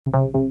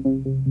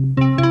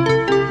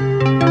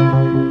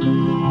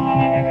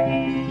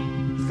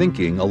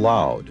Thinking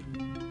Aloud.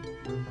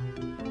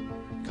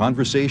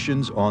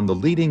 Conversations on the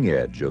leading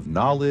edge of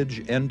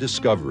knowledge and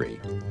discovery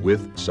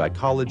with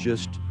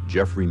psychologist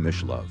Jeffrey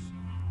Mishlove.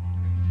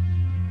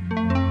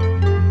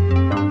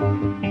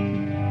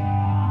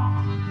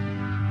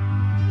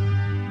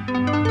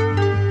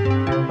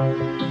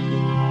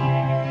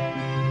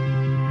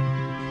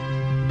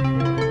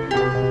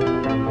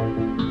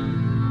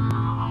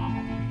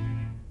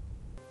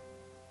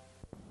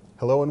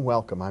 Hello and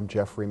welcome. I'm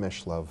Jeffrey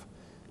Mishlove.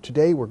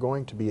 Today we're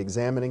going to be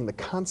examining the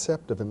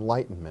concept of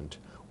enlightenment.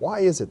 Why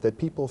is it that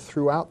people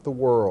throughout the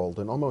world,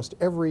 in almost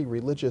every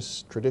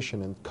religious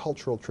tradition and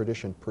cultural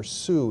tradition,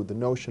 pursue the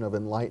notion of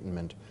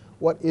enlightenment?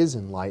 What is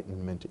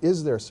enlightenment?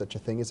 Is there such a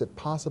thing? Is it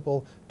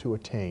possible to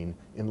attain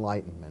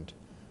enlightenment?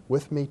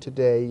 With me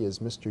today is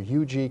Mr.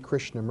 U.G.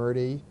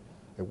 Krishnamurti,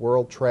 a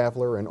world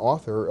traveler and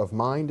author of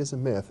Mind is a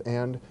Myth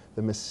and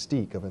The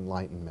Mystique of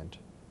Enlightenment.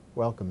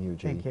 Welcome,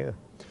 U.G. Thank you.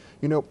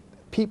 You know,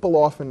 people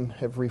often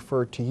have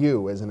referred to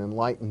you as an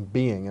enlightened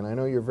being, and I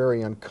know you're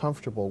very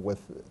uncomfortable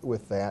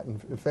with that.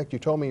 In fact, you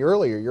told me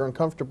earlier you're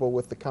uncomfortable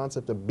with the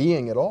concept of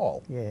being at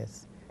all.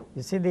 Yes.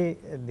 You see,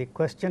 the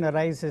question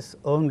arises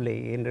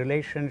only in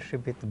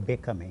relationship with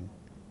becoming.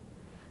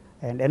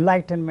 And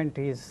enlightenment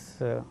is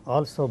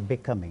also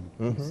becoming,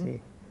 you see.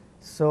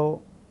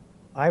 So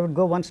I would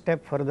go one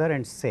step further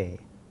and say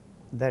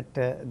that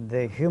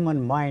the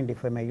human mind,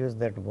 if I may use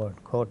that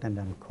word, quote and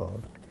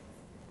unquote,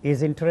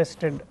 is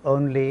interested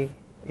only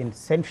in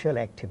sensual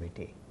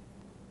activity.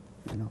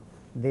 You know,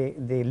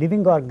 the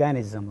living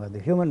organism or the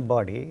human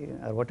body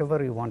or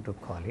whatever you want to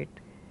call it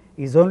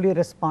is only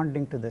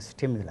responding to the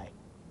stimuli.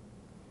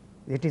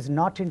 It is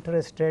not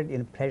interested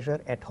in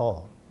pleasure at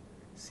all.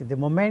 See, the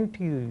moment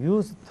you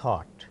use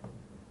thought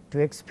to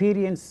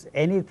experience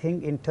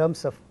anything in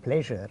terms of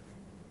pleasure,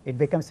 it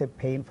becomes a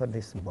pain for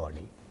this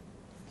body.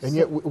 And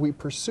yet we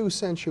pursue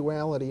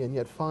sensuality and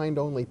yet find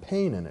only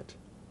pain in it.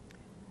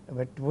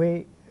 But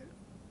we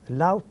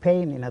love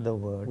pain, in other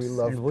words, we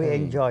love and we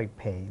pain. Enjoy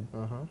pain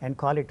and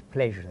call it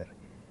pleasure.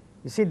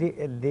 You see,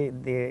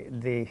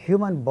 the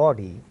human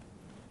body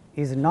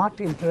is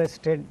not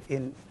interested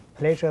in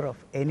pleasure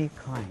of any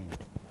kind.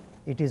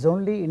 It is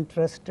only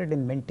interested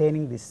in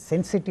maintaining the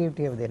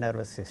sensitivity of the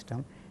nervous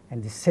system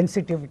and the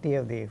sensitivity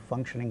of the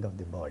functioning of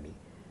the body.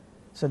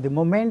 So the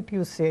moment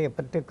you say a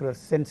particular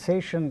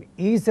sensation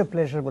is a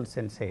pleasurable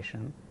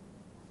sensation,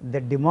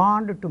 the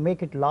demand to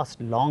make it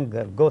last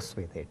longer goes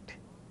with it.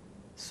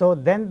 So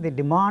then the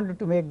demand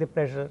to make the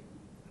pleasure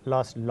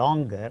last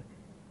longer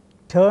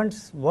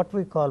turns what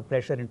we call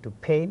pleasure into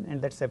pain,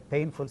 and that's a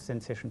painful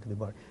sensation to the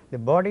body. The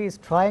body is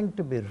trying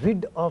to be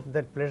rid of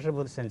that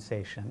pleasurable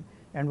sensation,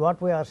 and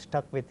what we are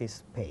stuck with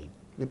is pain.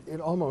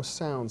 It almost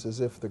sounds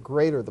as if the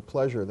greater the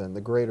pleasure, then the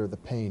greater the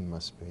pain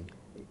must be.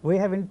 We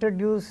have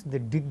introduced the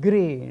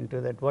degree into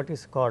that what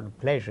is called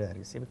pleasure,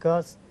 you see,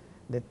 because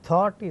the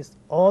thought is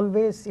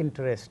always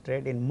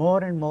interested in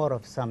more and more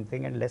of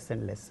something and less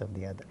of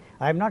the other.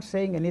 I am not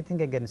saying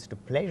anything against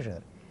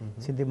pleasure.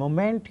 See, the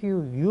moment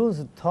you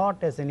use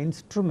thought as an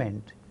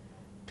instrument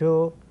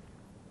to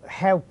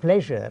have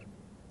pleasure,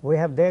 we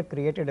have there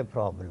created a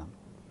problem.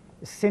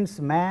 Since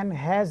man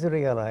has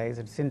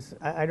realized, since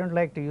I don't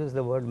like to use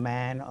the word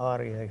man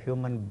or a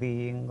human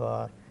being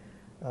or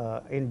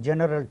in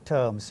general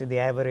terms, the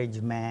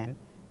average man,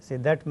 see,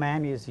 that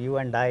man is you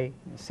and I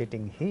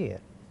sitting here.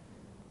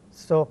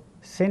 So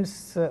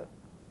since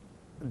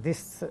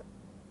this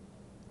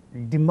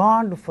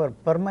demand for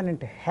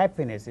permanent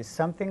happiness is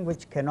something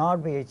which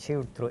cannot be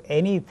achieved through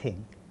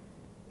anything,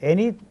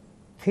 any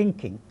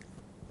thinking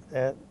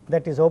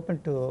that is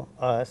open to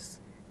us,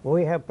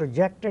 we have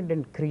projected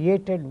and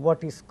created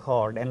what is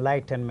called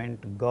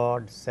enlightenment,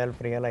 God,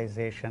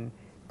 self-realization,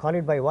 call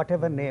it by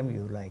whatever name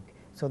you like.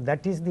 So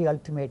that is the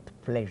ultimate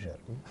pleasure.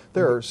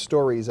 There are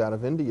stories out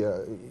of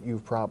India,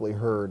 you've probably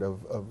heard,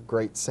 of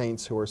great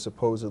saints who are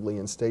supposedly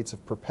in states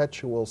of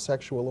perpetual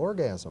sexual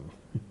orgasm.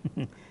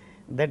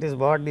 That is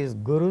what these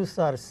gurus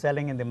are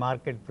selling in the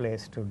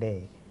marketplace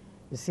today.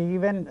 You see,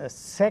 even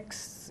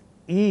sex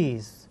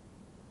is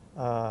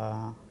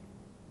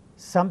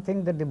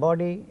something that the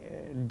body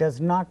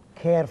does not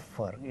care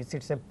for.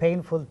 It's a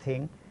painful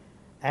thing,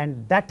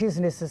 and that is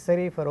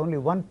necessary for only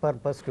one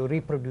purpose, to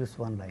reproduce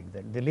one like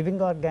that. The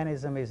living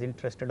organism is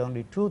interested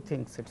only two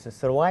things: it's a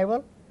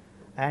survival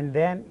and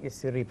then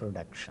it's a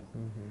reproduction.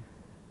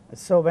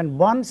 So when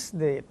once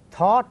the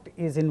thought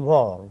is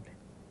involved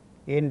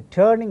in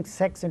turning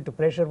sex into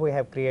pleasure, we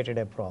have created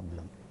a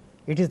problem.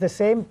 It is the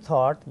same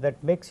thought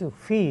that makes you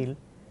feel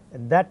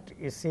that,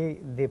 you see,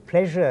 the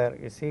pleasure,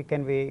 you see,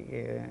 can be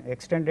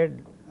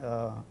extended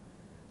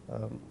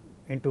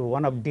into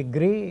one of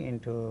degree,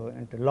 into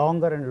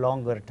longer and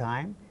longer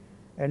time,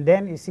 and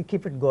then, you see,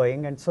 keep it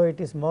going, and so it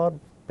is more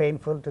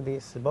painful to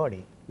this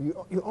body.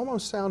 You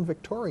almost sound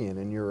Victorian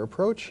in your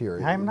approach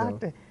here. I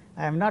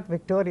am not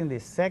Victorian. The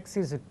sex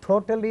is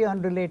totally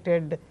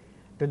unrelated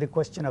to the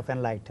question of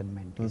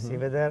enlightenment. You see,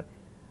 whether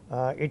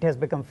it has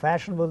become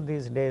fashionable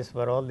these days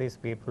for all these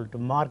people to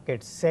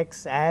market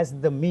sex as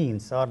the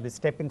means or the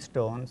stepping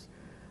stones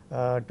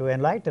to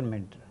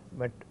enlightenment.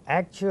 But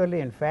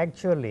actually and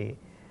factually,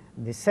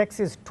 the sex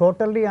is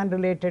totally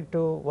unrelated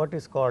to what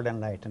is called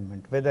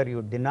enlightenment. Whether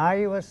you deny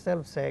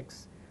yourself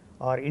sex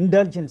or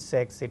indulge in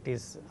sex, it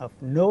is of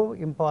no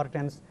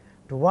importance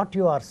to what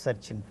you are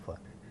searching for.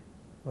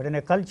 But in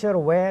a culture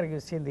where you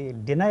see the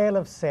denial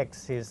of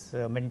sex is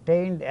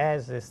maintained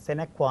as a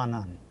sine qua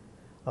non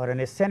or an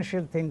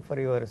essential thing for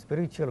your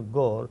spiritual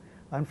goal,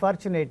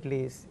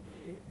 unfortunately,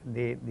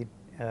 the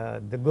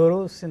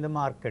gurus in the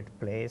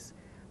marketplace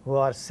who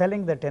are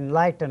selling that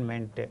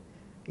enlightenment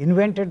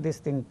invented this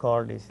thing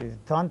called this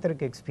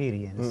tantric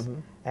experience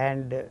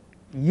and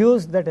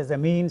use that as a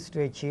means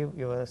to achieve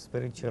your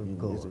spiritual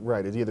goal.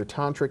 Right, it's either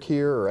tantric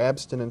here or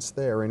abstinence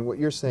there, and what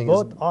you're saying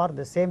Both is are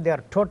the same, they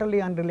are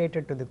totally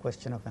unrelated to the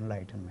question of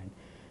enlightenment.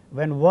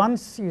 When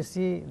once you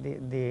see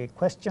the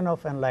question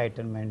of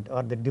enlightenment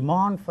or the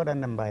demand for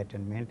an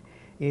enlightenment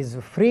is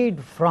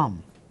freed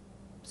from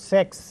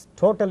sex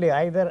totally,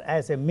 either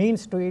as a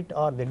means to it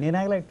or the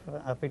denial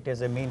of it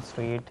as a means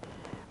to it,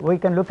 we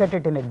can look at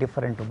it in a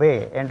different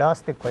way and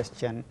ask the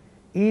question,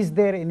 is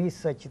there any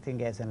such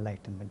thing as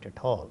enlightenment at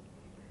all?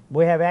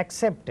 We have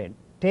accepted,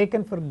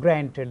 taken for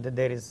granted that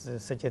there is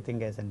such a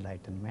thing as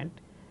enlightenment,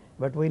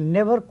 but we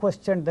never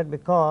questioned that,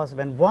 because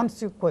when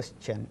once you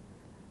question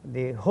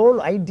the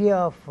whole idea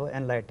of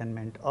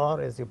enlightenment,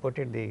 or as you put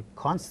it, the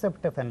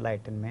concept of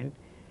enlightenment,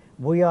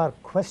 we are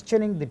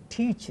questioning the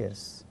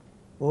teachers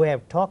who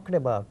have talked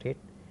about it,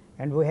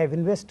 and we have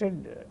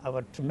invested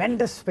our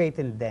tremendous faith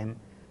in them.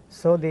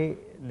 So the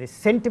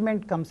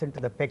sentiment comes into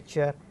the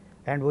picture,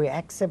 and we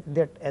accept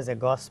that as a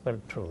gospel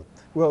truth.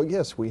 Well,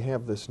 yes, we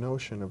have this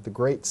notion of the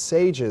great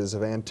sages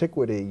of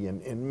antiquity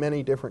in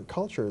many different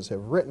cultures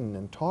have written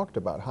and talked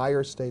about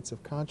higher states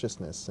of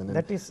consciousness and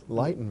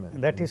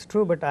enlightenment. That is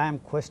true, but I am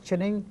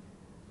questioning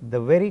the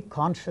very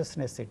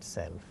consciousness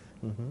itself.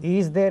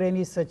 Is there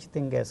any such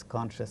thing as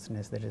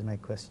consciousness? That is my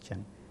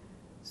question.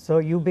 So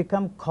you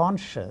become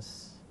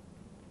conscious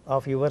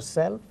of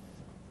yourself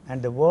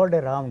and the world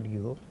around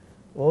you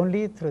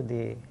only through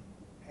the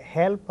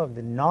help of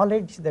the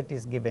knowledge that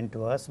is given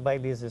to us by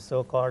these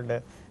so-called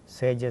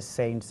sages,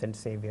 saints and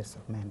saviors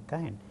of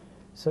mankind.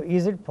 So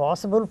is it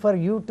possible for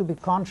you to be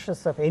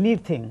conscious of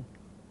anything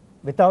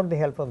without the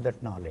help of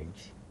that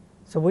knowledge?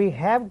 So we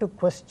have to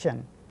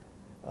question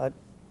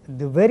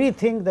the very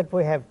thing that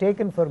we have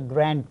taken for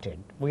granted.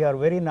 We are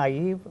very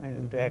naive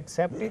and to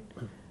accept it,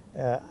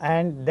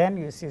 and then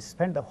you see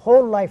spend the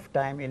whole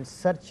lifetime in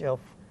search of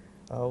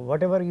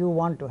whatever you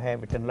want to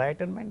have it,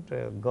 enlightenment,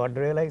 God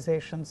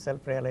realization,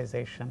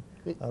 self-realization,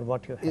 or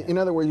what you have. In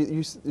other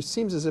words, it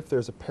seems as if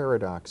there's a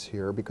paradox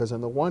here, because on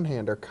the one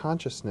hand, our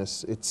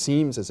consciousness, it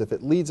seems as if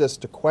it leads us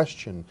to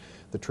question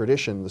the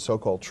tradition, the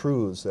so-called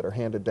truths that are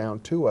handed down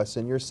to us,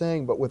 and you're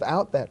saying, but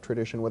without that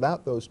tradition,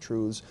 without those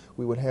truths,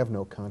 we would have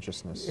no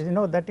consciousness. You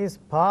know, that is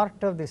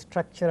part of the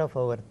structure of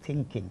our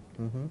thinking.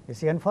 You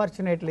see,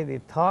 unfortunately, the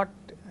thought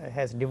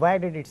has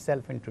divided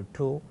itself into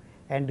two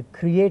and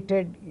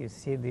created, you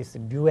see, this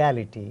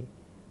duality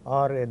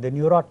or the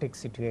neurotic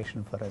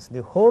situation for us.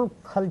 The whole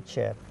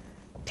culture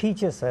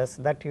teaches us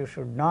that you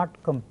should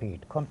not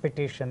compete.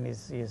 Competition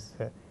is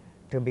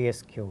to be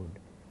eschewed.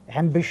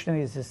 Ambition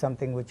is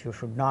something which you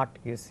should not,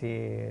 you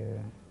see,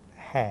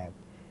 have.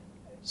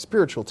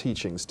 Spiritual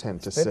teachings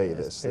tend to say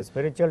this.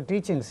 Spiritual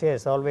teachings,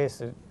 yes,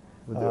 always.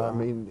 I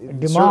mean,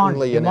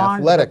 certainly in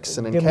athletics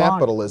and in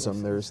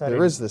capitalism, there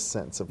is this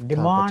sense of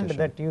demand competition.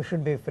 that you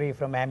should be free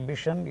from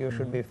ambition, you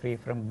should be free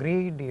from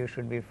greed, you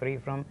should be free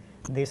from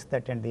this,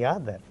 that and the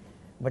other.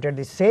 But at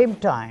the same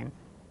time,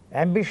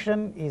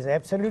 ambition is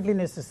absolutely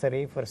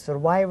necessary for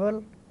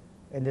survival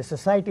in the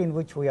society in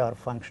which we are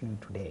functioning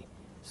today.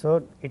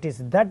 So it is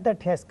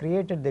that has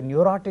created the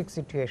neurotic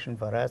situation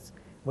for us.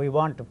 We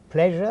want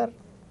pleasure,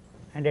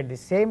 and at the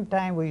same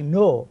time we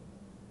know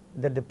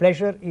that the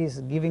pleasure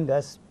is giving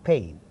us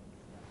pain.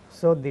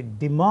 So the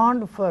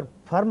demand for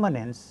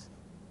permanence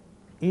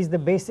is the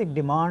basic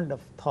demand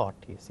of thought.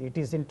 You see, it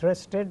is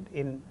interested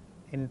in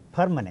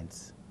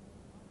permanence.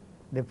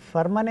 The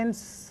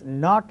permanence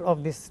not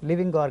of this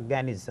living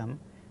organism,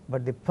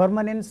 but the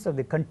permanence of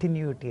the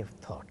continuity of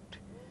thought.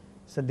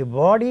 So the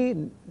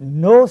body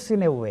knows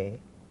in a way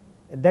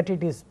that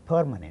it is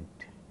permanent.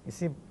 You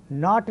see,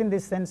 not in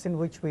the sense in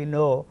which we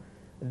know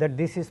that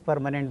this is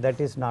permanent, that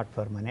is not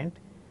permanent,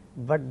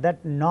 but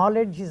that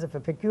knowledge is of a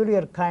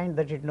peculiar kind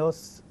that it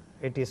knows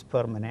it is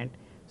permanent.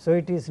 So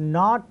it is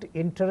not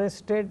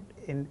interested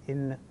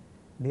in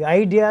the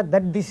idea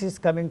that this is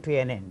coming to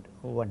an end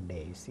one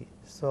day, you see.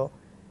 So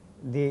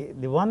the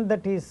one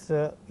that is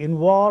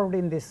involved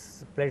in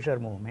this pleasure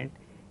moment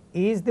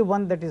is the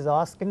one that is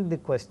asking the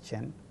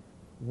question,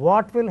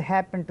 what will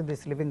happen to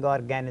this living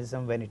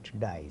organism when it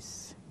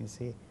dies? You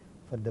see,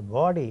 for the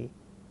body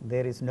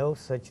there is no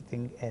such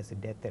thing as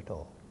death at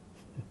all.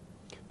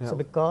 So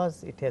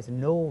because it has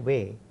no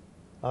way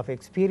of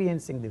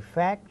experiencing the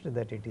fact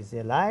that it is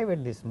alive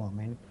at this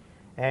moment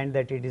and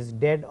that it is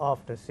dead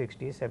after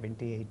 60,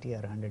 70, 80 or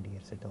 100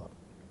 years at all.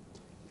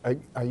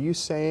 Are you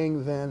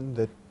saying then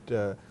that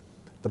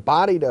the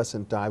body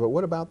doesn't die, but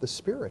what about the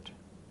spirit?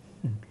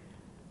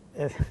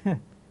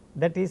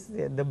 That is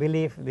the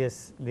belief,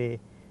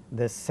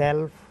 the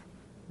self,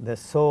 the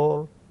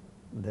soul,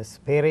 the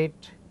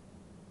spirit,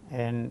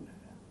 and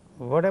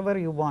whatever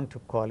you want to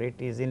call it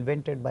is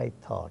invented by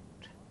thought,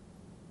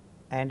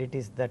 and it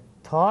is that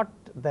thought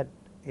that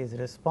is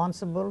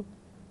responsible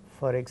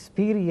for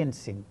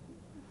experiencing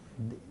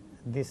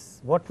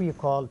this, what we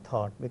call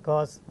thought,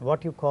 because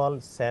what you call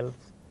self,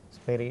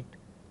 spirit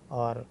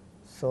or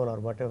soul or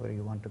whatever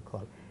you want to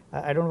call.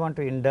 I don't want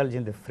to indulge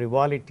in the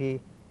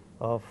frivolity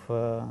of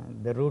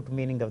the root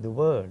meaning of the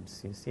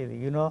words. You see,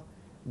 you know,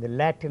 the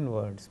Latin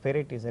word,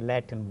 spirit is a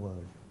Latin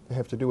word. They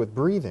have to do with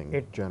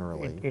breathing,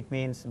 generally. It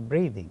means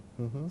breathing.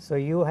 Mm-hmm. So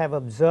you have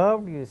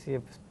observed, you see,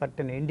 a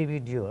certain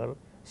individual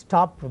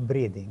stop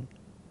breathing,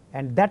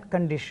 and that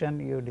condition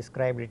you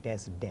described it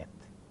as death.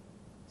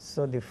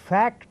 So the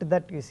fact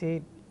that you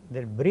see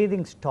the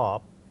breathing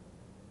stop,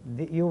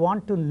 you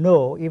want to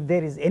know if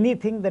there is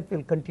anything that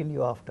will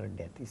continue after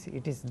death. You see,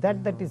 it is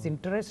that that is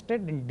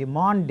interested in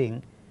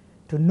demanding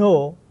to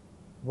know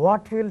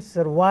what will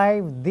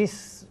survive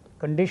this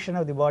condition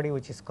of the body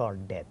which is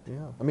called death. Yeah,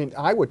 I mean,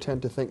 I would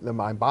tend to think that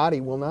my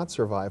body will not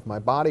survive, my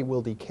body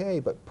will decay,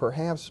 but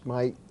perhaps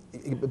my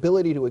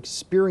ability to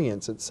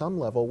experience at some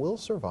level will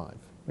survive.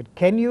 But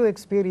can you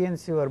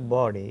experience your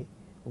body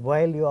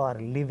while you are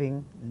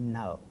living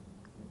now?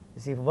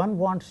 You see, if one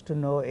wants to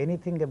know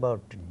anything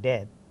about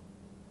death,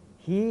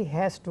 he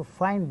has to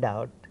find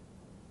out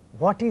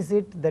what is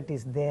it that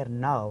is there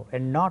now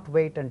and not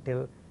wait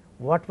until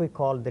what we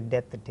call the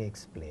death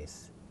takes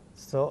place.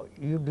 So,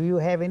 do you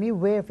have any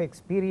way of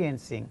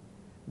experiencing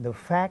the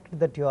fact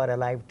that you are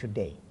alive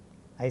today?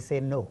 I say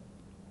no.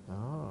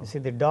 Oh. You see,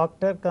 the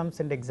doctor comes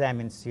and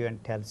examines you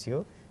and tells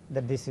you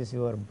that this is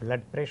your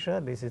blood pressure,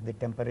 this is the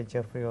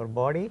temperature for your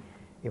body,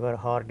 your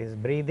heart is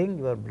breathing,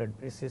 your blood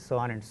pressure, so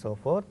on and so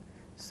forth.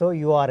 So,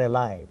 you are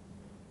alive.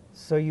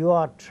 So, you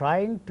are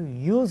trying to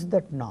use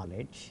that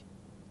knowledge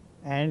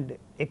and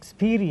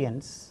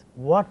experience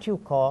what you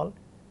call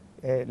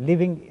a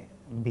living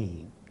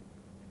being.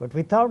 But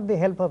without the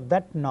help of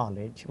that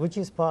knowledge, which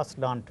is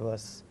passed on to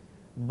us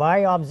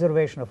by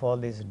observation of all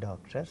these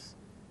doctors,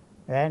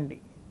 and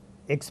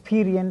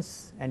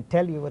experience and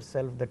tell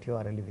yourself that you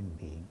are a living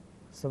being.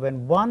 So,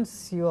 when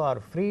once you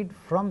are freed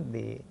from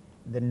the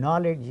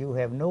knowledge, you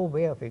have no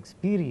way of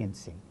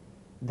experiencing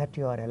that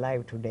you are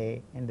alive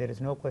today, and there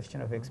is no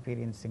question of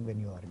experiencing when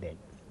you are dead.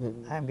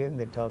 I am giving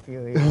the talk.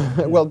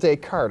 Well,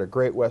 Descartes, a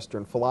great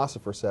Western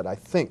philosopher, said, "I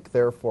think,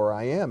 therefore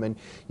I am." And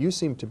you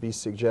seem to be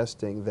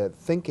suggesting that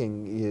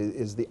thinking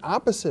is the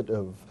opposite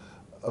of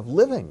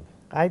living.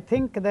 I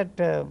think that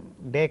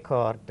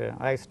Descartes,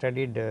 I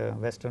studied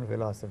Western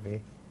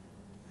philosophy,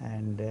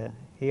 and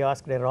he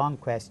asked a wrong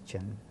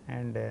question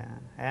and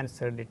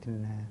answered it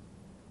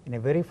in a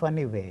very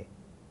funny way.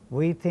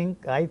 We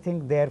think, I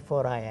think,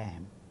 therefore I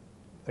am.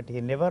 But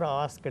he never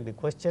asked the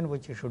question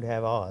which he should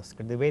have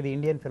asked, the way the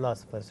Indian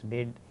philosophers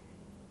did.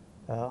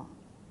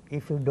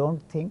 If you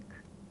don't think,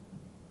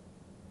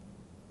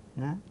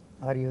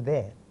 are you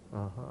there?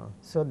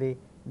 So,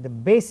 the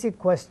basic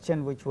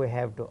question which we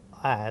have to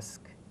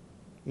ask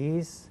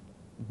is,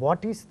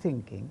 what is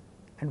thinking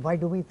and why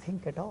do we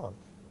think at all?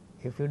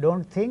 If you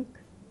don't think,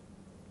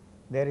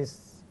 there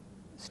is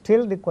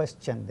still the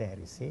question there,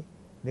 you see.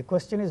 The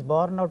question is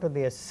born out of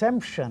the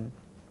assumption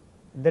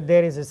that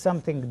there is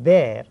something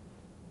there,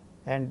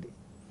 and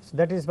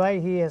that is why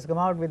he has come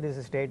out with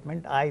this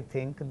statement, I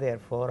think,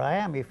 therefore I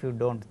am. If you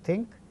don't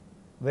think,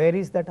 where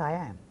is that I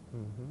am?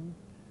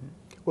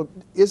 Well,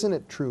 isn't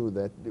it true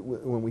that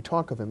when we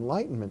talk of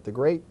enlightenment, the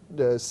great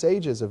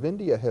sages of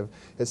India have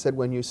said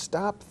when you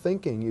stop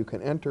thinking, you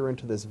can enter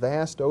into this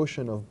vast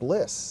ocean of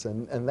bliss,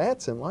 and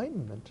that's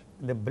enlightenment.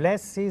 The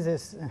bliss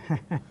is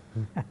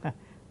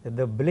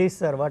the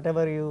bliss, or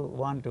whatever you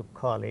want to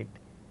call it,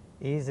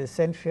 is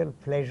essential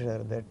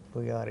pleasure that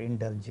we are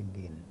indulging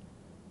in.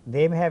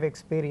 They may have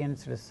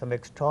experienced some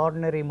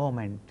extraordinary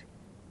moment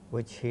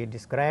which he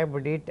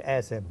described it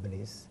as a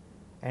bliss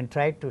and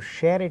tried to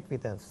share it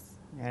with us,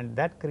 and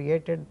that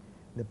created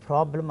the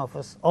problem of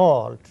us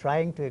all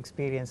trying to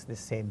experience the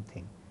same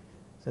thing.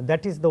 So,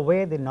 that is the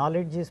way the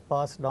knowledge is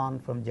passed on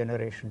from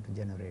generation to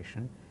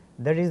generation.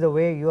 That is the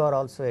way you are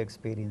also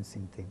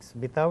experiencing things.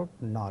 Without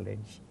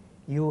knowledge,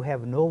 you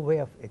have no way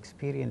of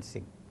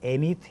experiencing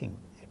anything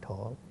at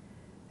all.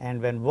 And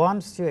when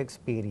once you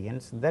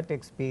experience, that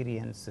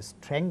experience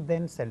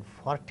strengthens and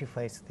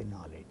fortifies the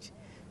knowledge.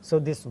 So,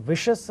 this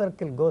vicious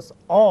circle goes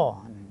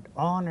on and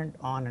on and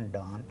on and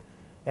on,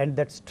 and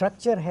that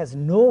structure has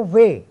no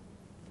way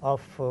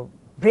of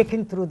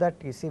breaking through that,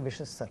 you see,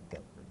 vicious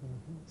circle.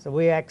 So,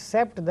 we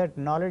accept that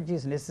knowledge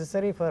is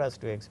necessary for us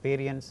to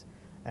experience,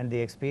 and the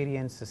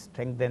experience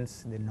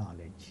strengthens the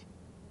knowledge.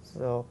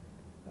 So,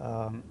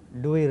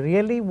 do we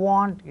really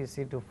want, you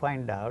see, to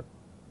find out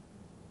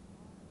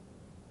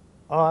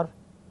or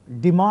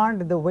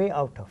demand the way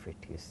out of it,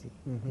 you see?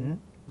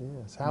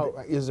 Yes. How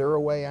is there a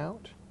way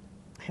out?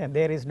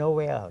 There is no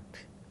way out.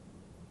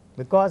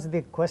 because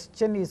the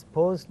question is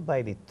posed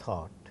by the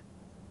thought,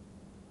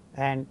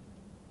 and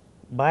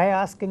by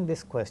asking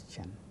this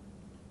question,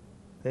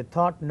 the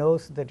thought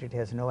knows that it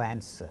has no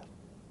answer.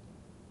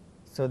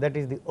 So, that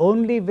is the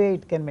only way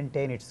it can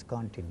maintain its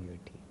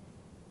continuity.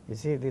 You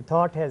see, the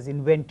thought has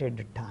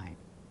invented time,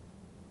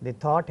 the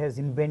thought has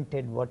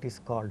invented what is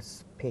called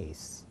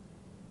space.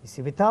 You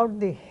see, without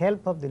the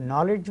help of the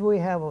knowledge we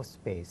have of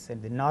space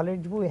and the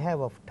knowledge we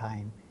have of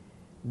time,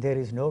 there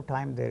is no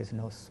time, there is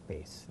no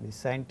space. The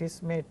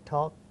scientists may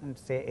talk and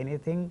say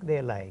anything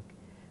they like,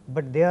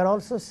 but they are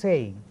also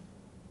saying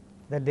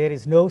that there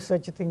is no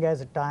such thing as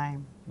a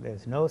time, there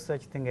is no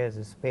such thing as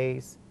a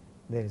space,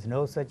 there is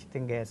no such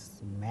thing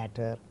as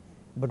matter,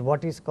 but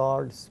what is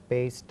called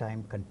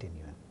space-time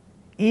continuum.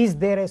 Is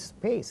there a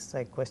space?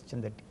 I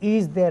question that.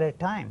 Is there a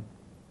time?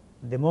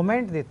 The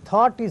moment the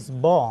thought is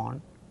born,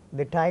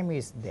 the time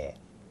is there.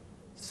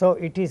 So,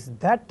 it is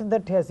that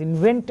that has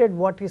invented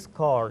what is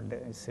called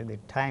say the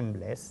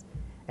timeless,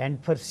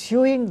 and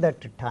pursuing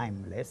that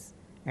timeless,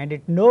 and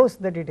it knows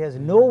that it has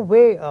no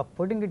way of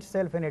putting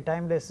itself in a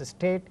timeless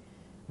state,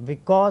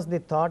 because the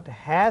thought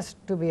has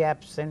to be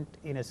absent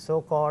in a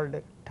so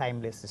called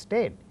timeless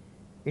state.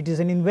 It is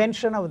an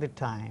invention of the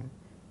time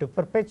to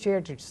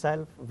perpetuate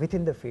itself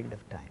within the field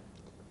of time.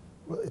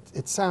 Well,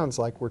 it sounds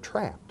like we're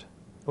trapped.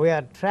 We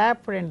are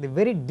trapped, and the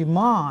very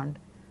demand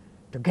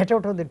to get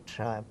out of the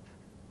trap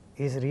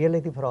is really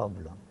the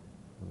problem.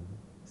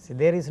 See,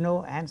 there is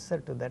no answer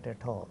to that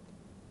at all.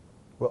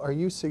 Well, are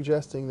you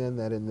suggesting then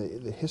that in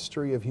the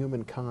history of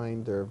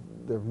humankind there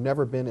have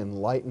never been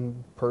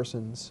enlightened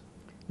persons?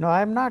 No,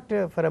 I am not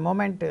for a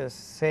moment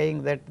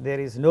saying that there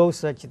is no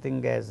such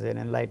thing as an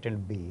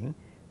enlightened being.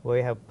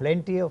 We have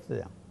plenty of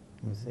them,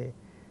 you see.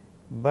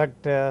 But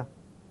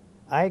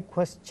I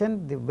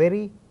question the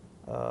very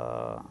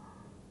the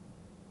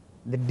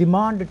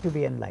demand to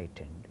be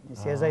enlightened. You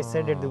see, as I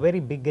said at the very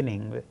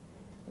beginning,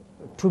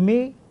 to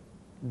me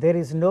there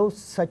is no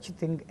such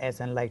thing as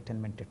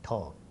enlightenment at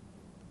all.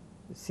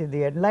 See,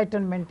 the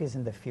enlightenment is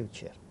in the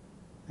future.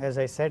 As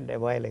I said a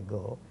while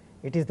ago,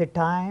 it is the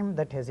time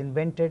that has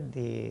invented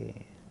the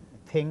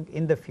thing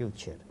in the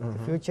future. The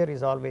future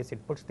is always,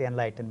 it puts the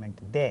enlightenment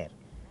there.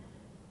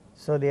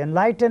 So, the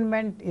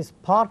enlightenment is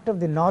part of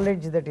the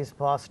knowledge that is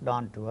passed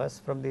on to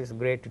us from these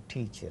great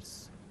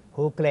teachers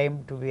who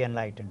claim to be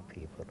enlightened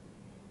people.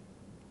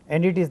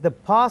 And it is the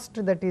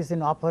past that is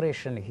in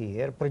operation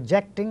here,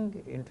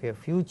 projecting into a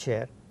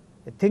future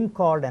a thing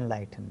called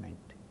enlightenment.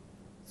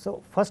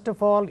 So, first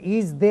of all,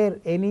 is there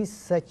any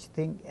such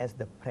thing as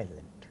the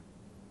present?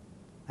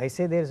 I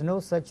say there is no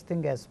such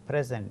thing as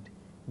present,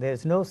 there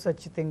is no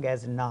such thing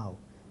as now,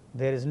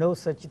 there is no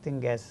such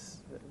thing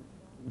as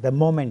the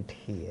moment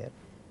here,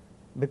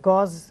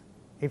 because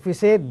if we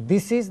say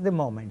this is the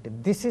moment,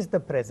 this is the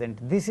present,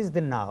 this is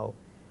the now,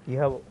 you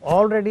have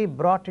already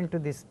brought into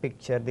this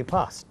picture the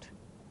past.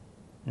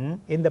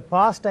 In the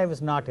past I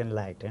was not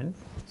enlightened,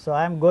 so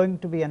I am going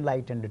to be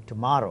enlightened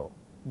tomorrow,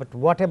 but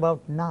what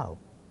about now?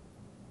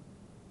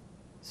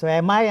 So,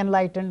 am I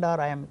enlightened or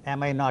am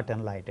I not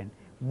enlightened?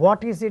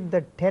 What is it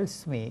that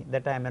tells me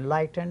that I am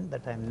enlightened,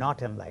 that I am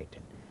not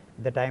enlightened,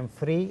 that I am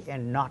free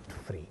and not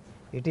free?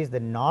 It is the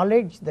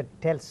knowledge that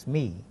tells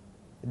me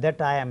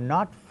that I am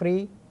not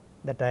free,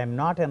 that I am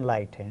not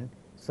enlightened.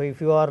 So, if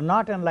you are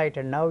not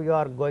enlightened now, you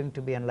are going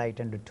to be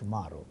enlightened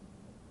tomorrow.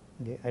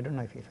 I don't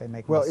know if I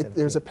make well, myself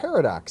there's clear. a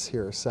paradox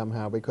here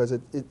somehow, because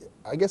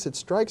I guess it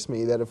strikes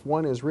me that if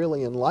one is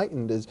really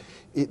enlightened,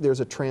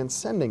 there's a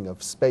transcending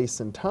of space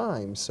and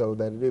time, so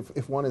that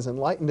if one is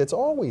enlightened, it's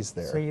always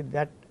there. So,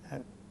 that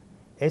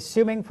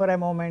assuming for a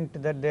moment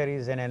that there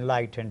is an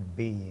enlightened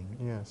being,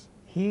 Yes.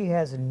 he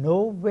has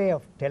no way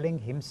of telling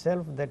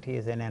himself that he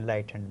is an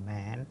enlightened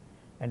man,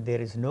 and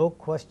there is no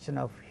question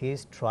of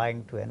his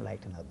trying to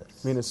enlighten others.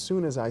 I mean, as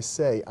soon as I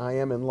say I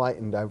am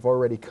enlightened, I've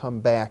already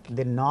come back.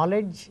 The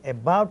knowledge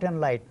about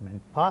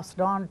enlightenment passed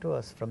on to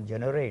us from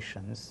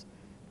generations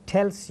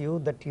tells you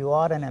that you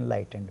are an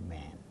enlightened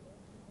man,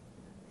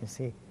 you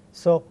see.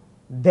 So,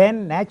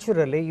 then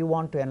naturally you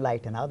want to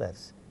enlighten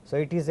others. So,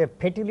 it is a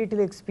petty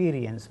little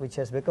experience which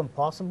has become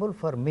possible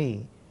for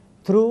me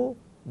through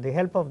the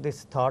help of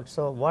this thought.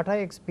 So, what I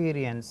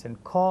experience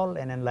and call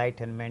an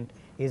enlightenment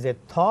is a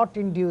thought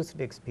induced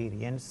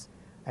experience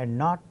and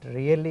not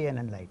really an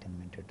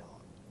enlightenment at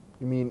all.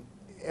 You mean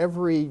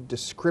every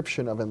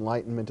description of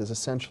enlightenment is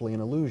essentially an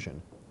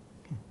illusion?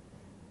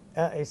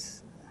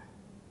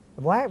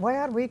 Why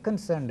are we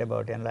concerned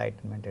about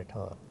enlightenment at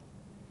all?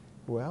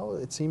 Well,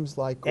 it seems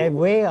like A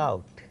way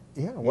out.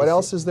 Yeah, what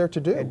else is there to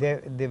do?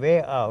 The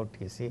way out,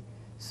 you see.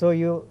 So,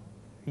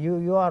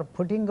 you are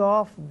putting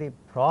off the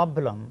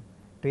problem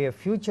to a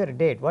future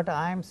date. What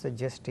I am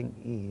suggesting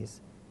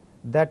is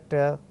that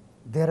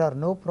there are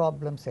no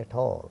problems at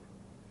all.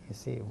 You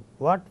see,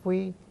 what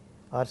we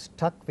are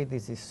stuck with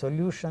is the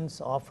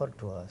solutions offered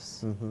to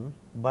us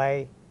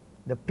by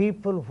the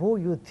people who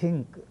you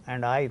think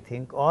and I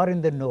think are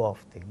in the know of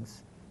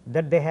things,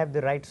 that they have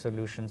the right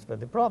solutions for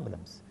the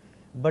problems.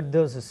 But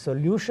those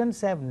solutions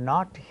have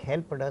not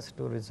helped us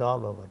to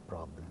resolve our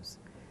problems.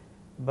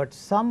 but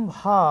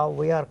somehow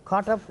we are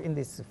caught up in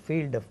this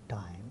field of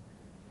time,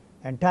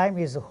 and time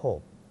is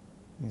hope.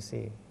 You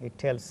see, it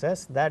tells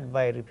us that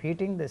by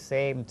repeating the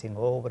same thing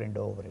over and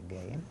over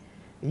again,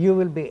 you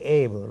will be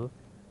able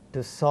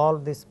to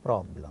solve this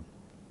problem.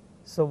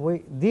 So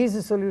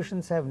these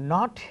solutions have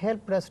not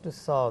helped us to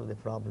solve the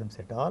problems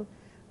at all.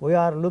 We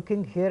are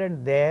looking here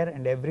and there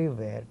and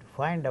everywhere to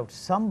find out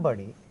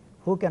somebody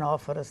who can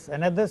offer us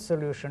another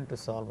solution to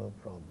solve our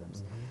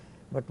problems.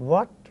 But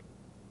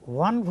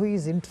one who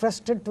is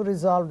interested to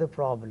resolve the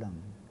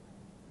problem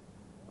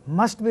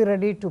must be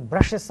ready to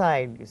brush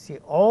aside, you see,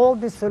 all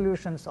the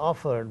solutions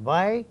offered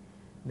by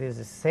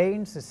these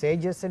saints,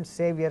 sages and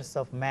saviors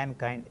of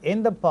mankind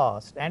in the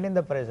past and in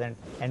the present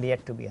and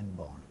yet to be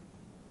unborn.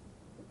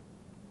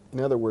 In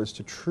other words,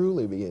 to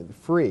truly be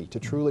free, to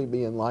truly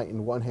be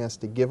enlightened, one has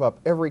to give up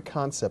every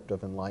concept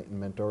of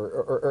enlightenment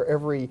or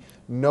every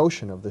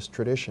notion of this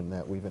tradition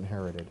that we've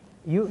inherited.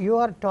 You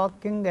are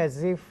talking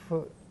as if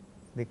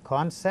the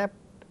concept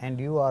and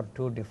you are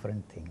two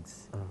different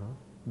things.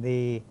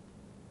 The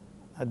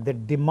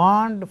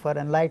demand for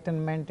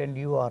enlightenment and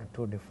you are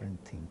two different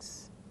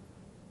things.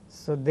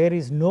 So there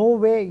is no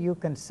way you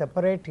can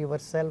separate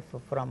yourself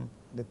from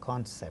the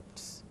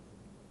concepts.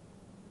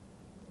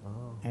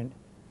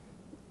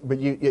 But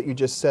you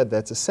just said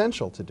that's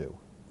essential to do.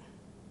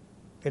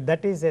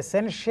 That is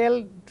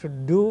essential to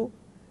do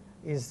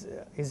is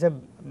a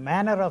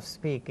manner of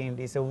speaking,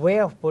 is a way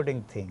of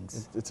putting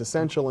things. It's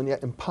essential and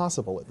yet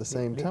impossible at the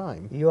same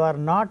time. You are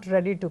not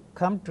ready to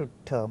come to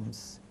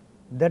terms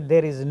that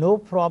there is no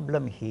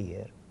problem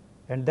here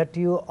and that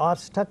you are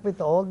stuck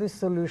with all the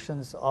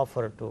solutions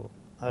offered to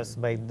us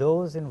by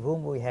those in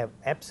whom we have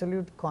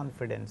absolute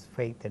confidence,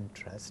 faith and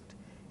trust,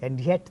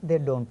 and yet they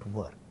don't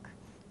work.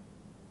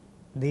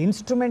 The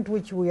instrument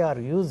which we are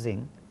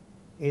using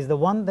is the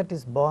one that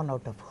is born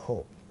out of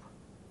hope.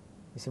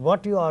 You see,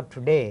 what you are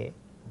today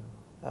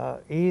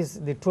is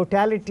the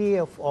totality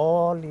of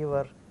all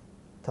your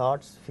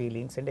thoughts,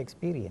 feelings and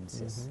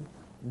experiences.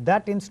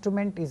 That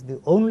instrument is the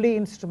only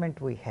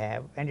instrument we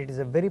have, and it is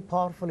a very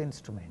powerful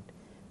instrument.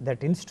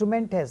 That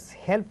instrument has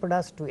helped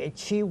us to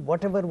achieve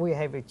whatever we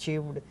have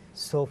achieved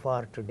so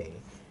far today.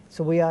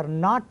 So we are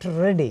not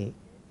ready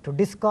to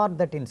discard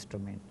that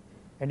instrument,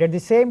 and at the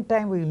same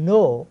time we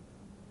know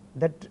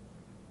that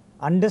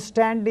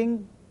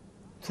understanding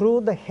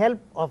through the help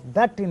of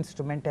that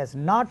instrument has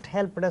not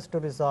helped us to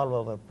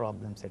resolve our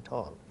problems at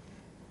all.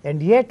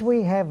 And yet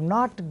we have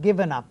not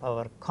given up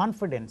our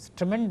confidence,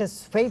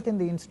 tremendous faith in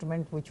the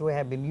instrument which we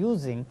have been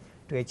using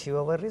to achieve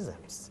our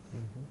results.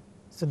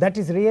 So that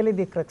is really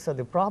the crux of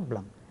the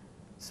problem.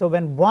 So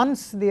when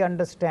once the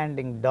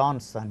understanding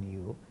dawns on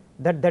you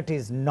that that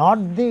is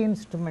not the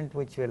instrument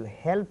which will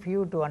help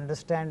you to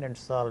understand and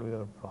solve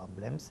your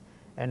problems,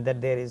 and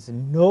that there is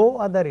no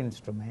other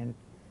instrument,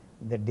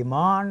 the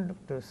demand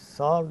to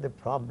solve the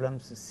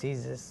problems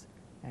ceases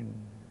and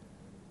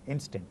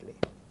instantly.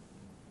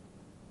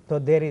 So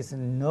there is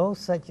no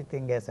such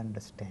thing as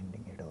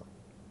understanding at all.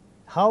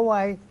 How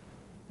I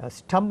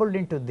stumbled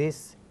into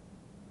this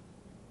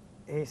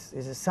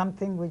is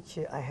something which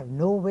I have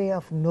no way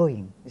of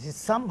knowing. This is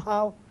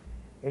somehow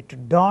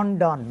it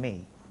dawned on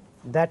me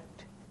that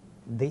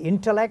the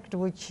intellect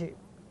which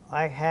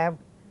I have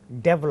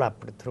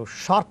developed through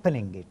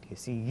sharpening it, you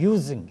see,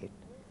 using it,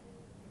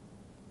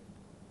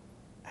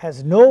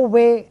 has no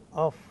way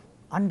of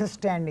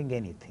understanding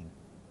anything.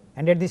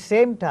 And at the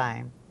same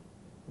time,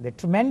 the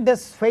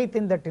tremendous faith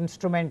in that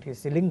instrument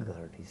is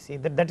lingered. You see,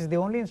 that is the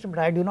only instrument.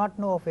 I do not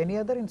know of any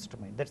other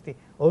instrument. That's the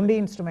only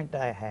instrument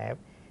I have,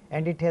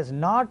 and it has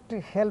not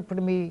helped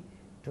me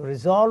to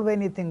resolve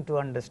anything, to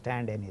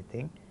understand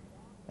anything.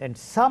 And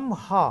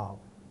somehow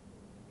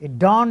it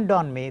dawned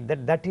on me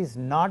that that is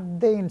not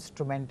the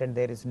instrument and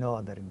there is no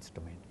other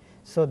instrument.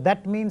 So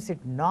that means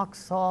it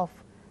knocks off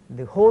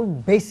the whole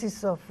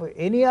basis of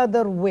any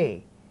other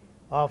way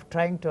of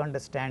trying to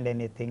understand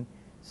anything.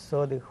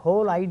 So the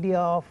whole idea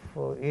of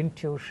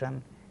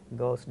intuition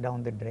goes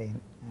down the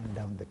drain and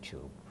down the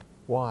tube.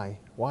 Why?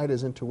 Why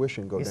does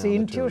intuition go down the tubes? You see,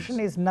 intuition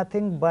is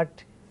nothing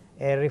but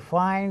a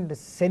refined,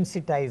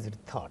 sensitized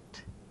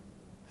thought,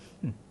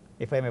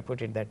 if I may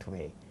put it that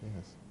way.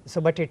 Yes. So,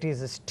 but it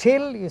is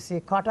still, you see,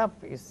 caught up,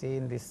 you see,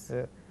 in this,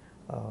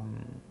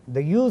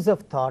 the use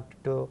of thought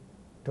to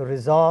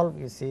resolve,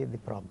 you see, the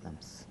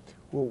problems.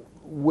 Well,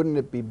 wouldn't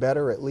it be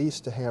better at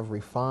least to have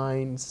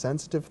refined,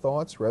 sensitive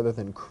thoughts rather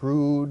than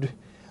crude,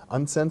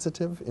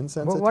 insensitive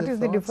But what is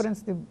the thoughts?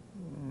 difference?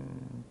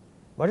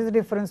 What is the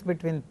difference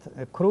between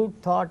a crude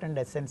thought and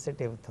a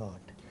sensitive thought?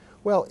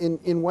 Well,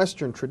 in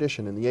Western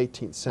tradition in the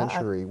 18th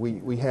century,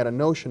 we had a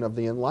notion of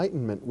the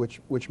Enlightenment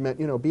which meant,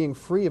 you know, being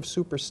free of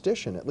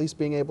superstition, at least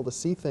being able to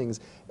see things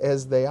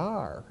as they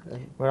are.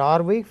 But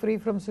are we free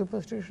from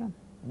superstition?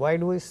 Why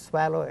do we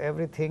swallow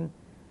everything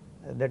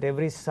that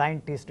every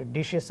scientist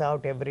dishes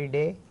out every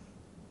day?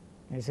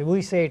 You see,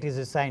 we say it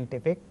is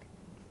scientific,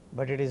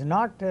 but it is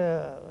not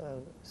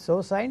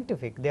so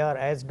scientific. They are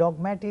as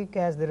dogmatic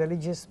as the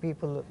religious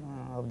people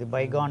of the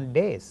bygone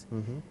days.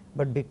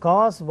 But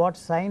because what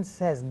science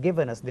has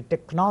given us, the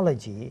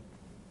technology,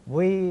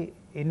 we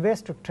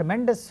invest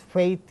tremendous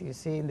faith, you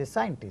see, in the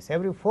scientists.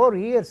 Every 4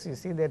 years, you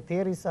see, their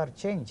theories are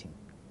changing.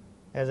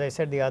 As I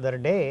said the other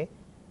day,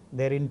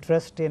 their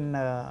interest in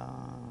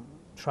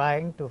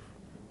trying to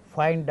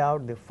find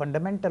out the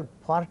fundamental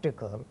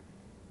particle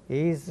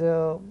is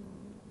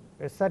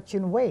such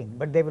in vain,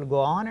 but they will go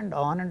on and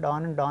on and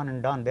on and on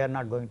and on. They are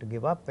not going to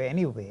give up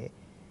anyway.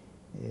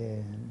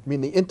 I mean,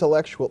 the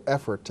intellectual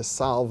effort to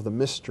solve the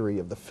mystery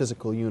of the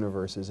physical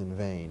universe is in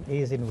vain.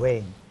 Is in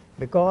vain,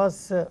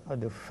 because of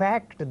the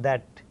fact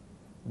that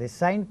the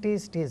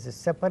scientist is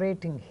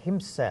separating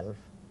himself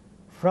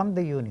from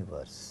the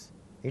universe.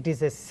 It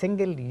is a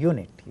single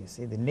unit, you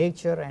see. The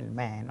nature and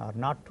man are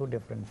not two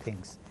different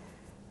things.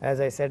 As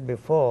I said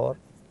before,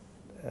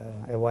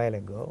 a while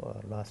ago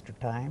or last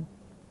time,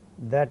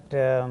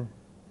 that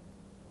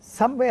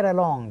somewhere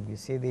along, you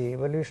see, the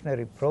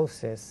evolutionary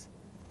process,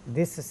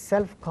 this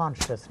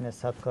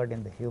self-consciousness occurred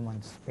in the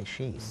human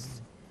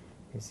species,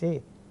 you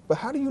see. But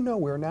how do you know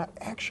we're not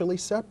actually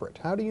separate?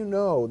 How do you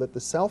know that the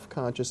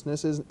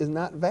self-consciousness is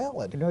not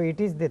valid? You know,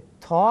 it is the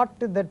thought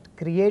that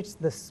creates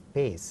the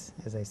space,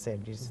 as I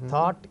said.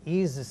 Thought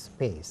is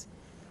space.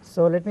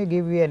 So let me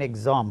give you an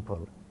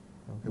example.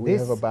 Okay, we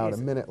have about a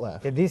minute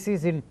left. This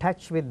is in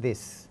touch with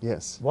this.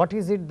 Yes. What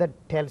is it that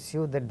tells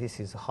you that this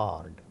is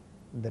hard?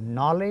 The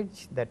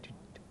knowledge that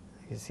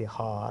it is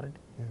hard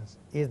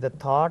is the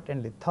thought,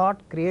 and the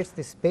thought creates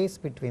the space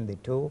between the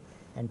two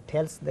and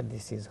tells that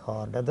this is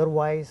hard.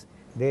 Otherwise,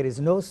 there is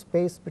no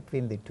space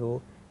between the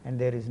two, and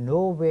there is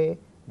no way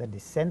that the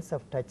sense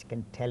of touch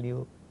can tell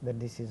you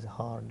that this is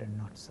hard and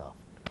not soft.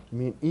 I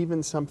mean,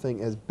 even something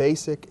as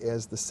basic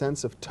as the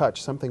sense of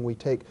touch, something we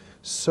take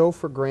so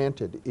for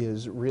granted,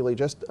 is really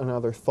just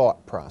another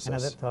thought process.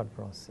 Another thought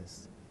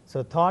process.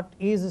 So thought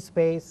is a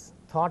space,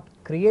 thought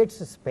creates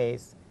a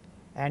space,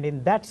 and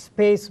in that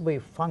space we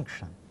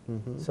function.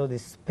 So the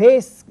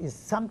space is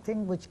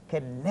something which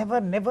can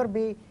never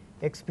be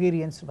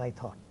experienced by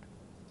thought.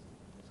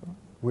 So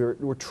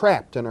we're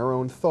trapped in our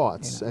own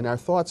thoughts, and our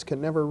thoughts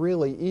can never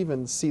really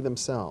even see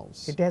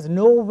themselves. it has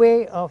no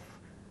way of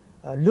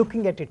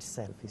looking at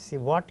itself. You see,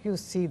 what you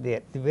see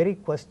there, the very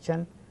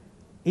question,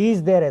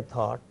 is there a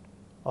thought,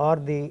 or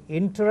the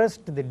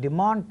interest, the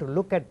demand to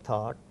look at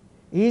thought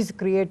is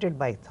created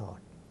by thought.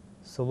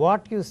 So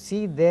what you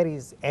see there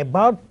is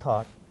about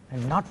thought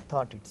and not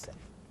thought itself.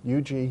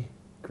 Yuji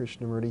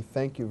Krishnamurti,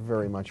 thank you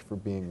very much for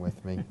being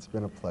with me. It's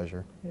been a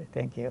pleasure.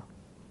 Thank you.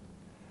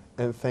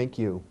 And thank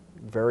you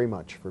very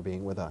much for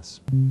being with us.